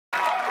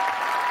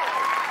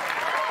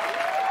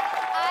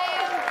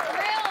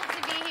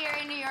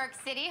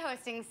City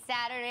hosting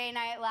Saturday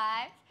Night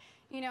Live.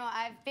 You know,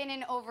 I've been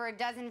in over a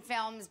dozen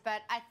films,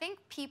 but I think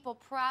people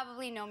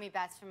probably know me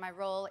best for my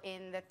role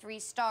in the 3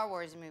 Star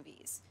Wars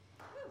movies.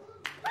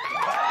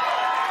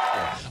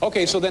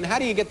 Okay, so then how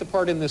do you get the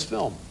part in this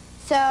film?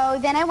 So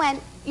then I went,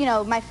 you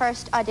know, my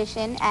first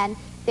audition, and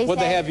they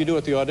What'd said... they have you do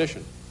at the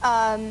audition?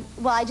 Well,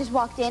 I just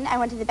walked in, I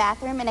went to the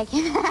bathroom, and I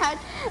came out.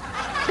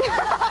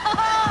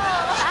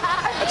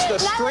 That's the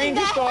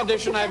strangest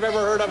audition I've ever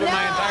heard of in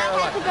my entire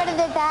life. I had to go to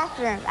the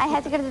bathroom. I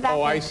had to go to the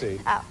bathroom. Oh, I see.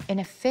 Oh. In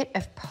a fit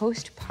of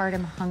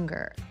postpartum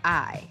hunger,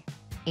 I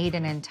ate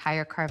an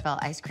entire Carvel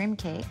ice cream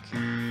cake,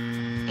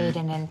 ate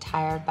an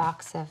entire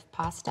box of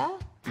pasta.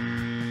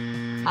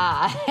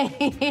 I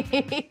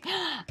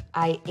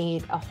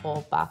ate a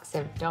whole box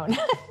of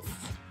donuts.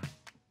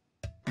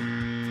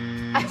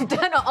 I've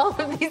done all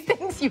of these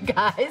things, you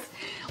guys.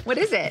 What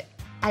is it?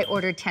 I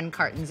ordered 10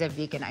 cartons of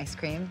vegan ice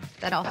cream.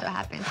 That also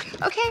happened.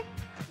 Okay.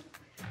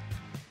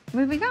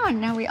 Moving on.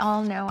 Now we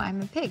all know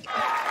I'm a pig.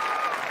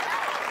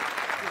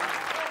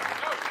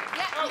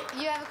 Yeah,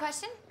 you have a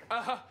question?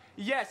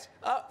 Yes.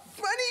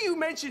 Funny you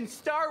mentioned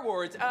Star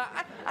Wars.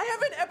 I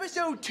have an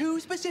episode 2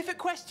 specific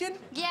question.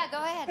 Yeah,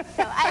 go ahead.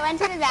 So I went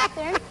to the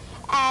bathroom,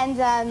 and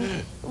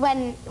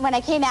when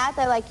I came out,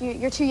 they're like,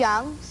 you're too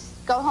young.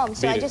 Go home.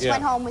 So I just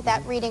went home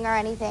without reading or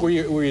anything. Were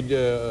you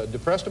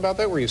depressed about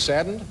that? Were you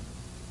saddened?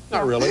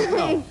 Not really.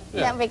 No.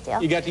 No big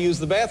deal. You got to use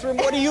the bathroom?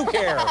 What do you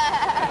care?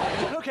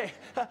 Okay.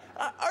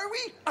 Are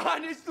we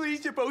honestly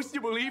supposed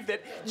to believe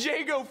that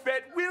Jango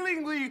Fett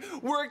willingly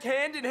worked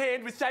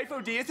hand-in-hand with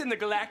Sifo Dyas in the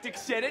Galactic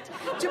Senate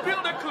to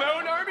build a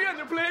clone army on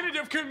the planet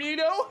of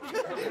Camino?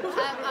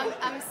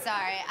 I'm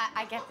sorry.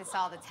 I get this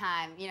all the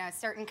time. You know,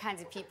 certain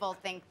kinds of people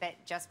think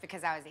that just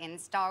because I was in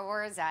Star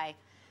Wars, I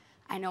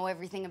know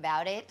everything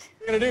about it.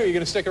 What are you going to do? Are you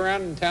going to stick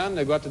around in town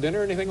and go out to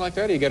dinner or anything like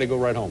that? Or you got to go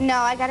right home? No,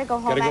 I got to go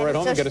home. Got to go right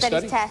home? You got to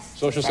study? Test.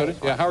 Social studies?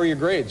 Yeah, how are your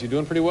grades? You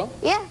doing pretty well?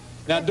 Yeah.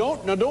 Now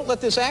don't let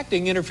this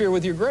acting interfere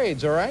with your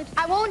grades, all right?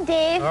 I won't,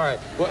 Dave. All right.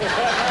 Well, got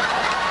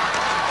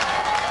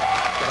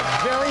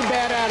a very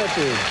bad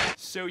attitude.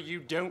 So you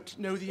don't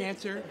know the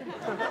answer?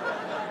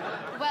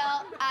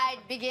 Well, I'd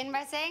begin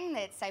by saying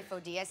that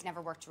Sifo Dyas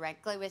never worked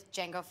directly with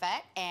Jango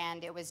Fett,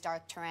 and it was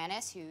Darth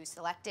Tyrannus who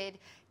selected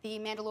the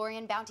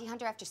Mandalorian bounty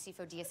hunter after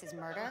Sifo Dyas'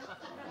 murder.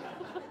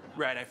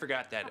 Right, I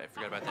forgot that. I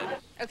forgot about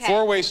that. Okay.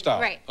 4-way stop.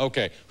 Right.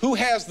 Okay. Who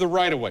has the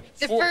right of way?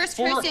 The first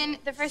person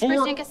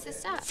gets to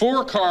stop.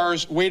 4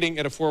 cars waiting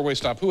at a 4-way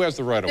stop. Who has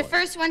the right of way? The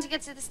first one to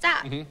get to the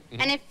stop. And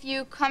if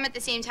you come at the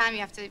same time, you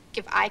have to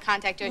give eye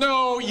contact.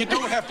 No, you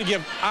don't have to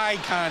give eye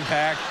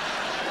contact.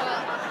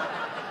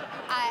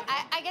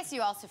 I guess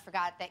you also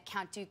forgot that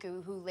Count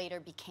Dooku, who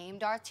later became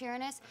Darth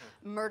Tyrannus,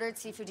 murdered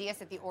Sifo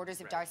Dyas at the orders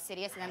of Darth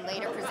Sidious and then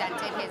later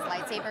presented his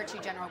lightsaber to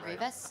General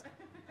Grievous.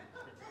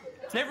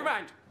 Never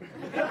mind. I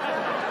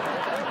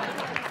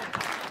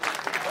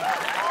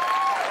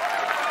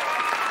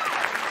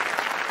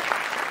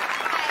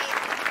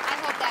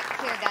hope that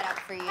cleared that up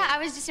for you. I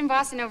was just in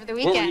Boston over the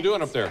weekend. What were you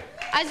doing up there?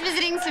 I was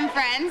visiting some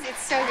friends.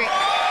 It's so great.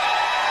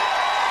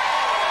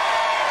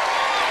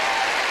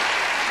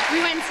 We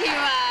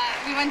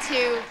went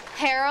to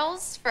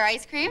Harold's for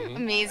ice cream.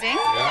 Amazing.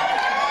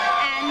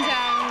 Yeah.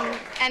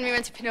 And we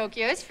went to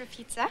Pinocchio's for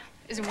pizza.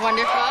 It was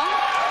wonderful.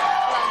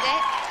 Loved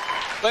it.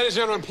 Ladies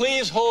and gentlemen,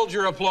 please hold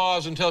your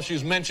applause until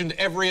she's mentioned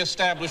every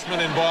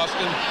establishment in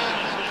Boston.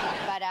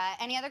 But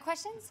any other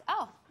questions?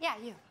 Oh, yeah,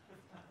 you.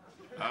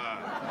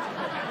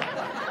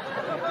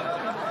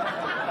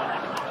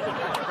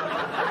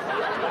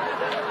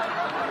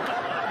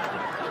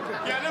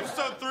 Yeah, in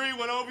episode 3,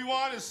 when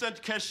Obi-Wan is sent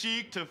to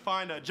Kashyyyk to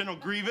find General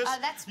Grievous.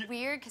 That's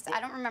weird, because I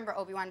don't remember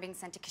Obi-Wan being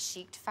sent to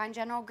Kashyyyk to find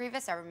General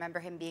Grievous. I remember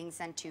him being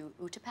sent to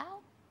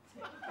Utapau.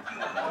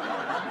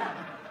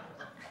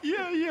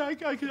 Yeah.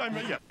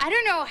 I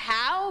don't know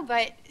how,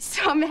 but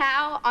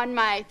somehow on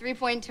my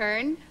 3-point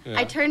turn,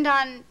 I turned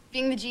on,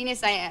 being the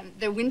genius I am,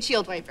 the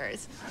windshield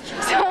wipers.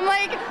 So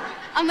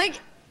I'm like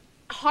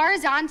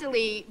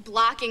horizontally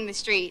blocking the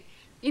street,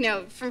 you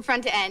know, from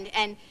front to end,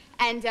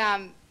 and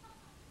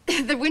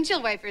the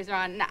windshield wipers are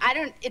on.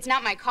 It's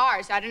not my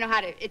car, so I don't know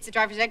how to, it's a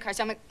driver's ed car,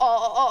 so I'm like,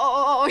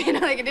 oh, you know,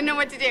 like I didn't know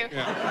what to do.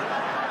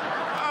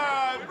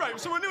 Right,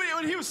 so when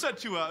he was sent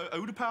to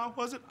Utapau,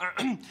 was it?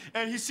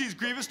 And he sees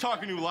Grievous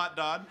talking to Lot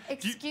Dodd.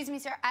 Excuse me,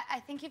 sir, I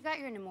think you've got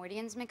your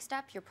Nemoidians mixed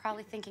up. You're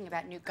probably thinking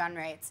about Newt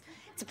Gunrates.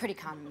 It's a pretty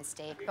common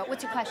mistake, but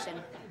what's your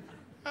question?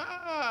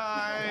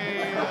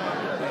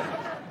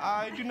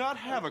 I do not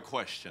have a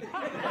question.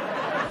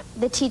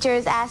 The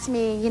teachers asked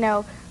me, you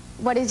know,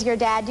 what does your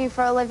dad do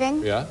for a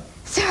living? Yeah.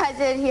 So I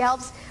said he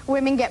helps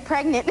women get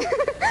pregnant.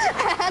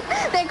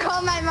 And they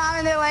called my mom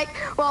and they're like,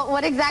 well,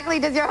 what exactly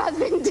does your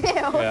husband do?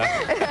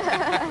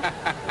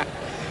 Yeah.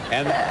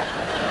 And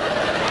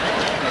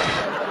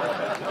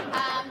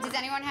does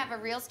anyone have a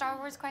real Star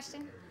Wars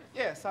question?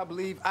 Yes, I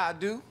believe I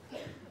do.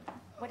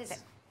 What is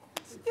it?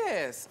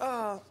 Yes,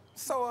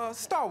 so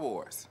Star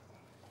Wars.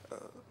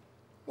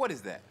 What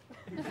is that?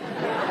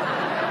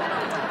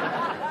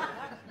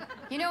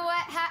 You know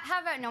what? How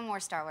about no more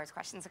Star Wars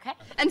questions, okay?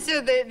 And so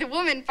the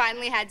woman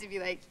finally had to be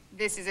like,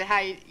 this is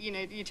how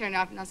you turn it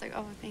off. And I was like,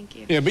 oh, thank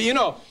you. Yeah, but you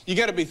know, you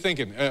got to be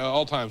thinking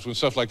all times when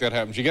stuff like that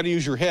happens. You got to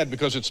use your head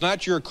because it's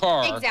not your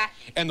car.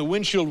 Exactly. And the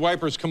windshield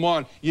wipers come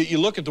on. You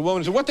look at the woman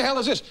and say, what the hell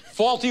is this?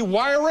 Faulty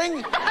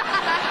wiring?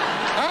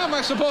 How am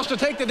I supposed to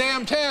take the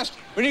damn test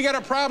when you got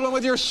a problem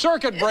with your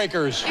circuit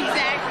breakers? Exactly.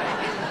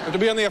 You have to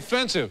be on the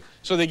offensive.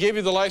 So they gave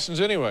you the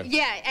license anyway.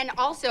 Yeah, and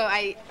also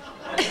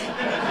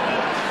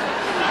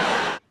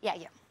Yeah,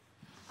 you.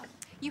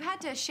 You had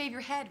to shave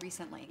your head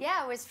recently.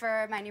 Yeah, it was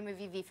for my new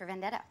movie, V for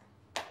Vendetta.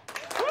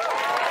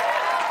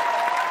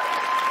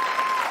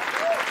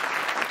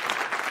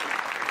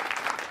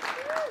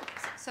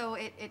 So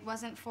it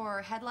wasn't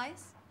for head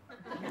lice?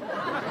 No,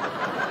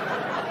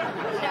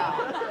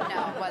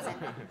 it wasn't.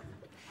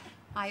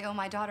 I owe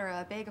my daughter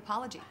a big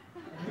apology.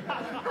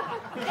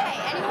 Okay,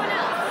 anyone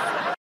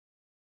else?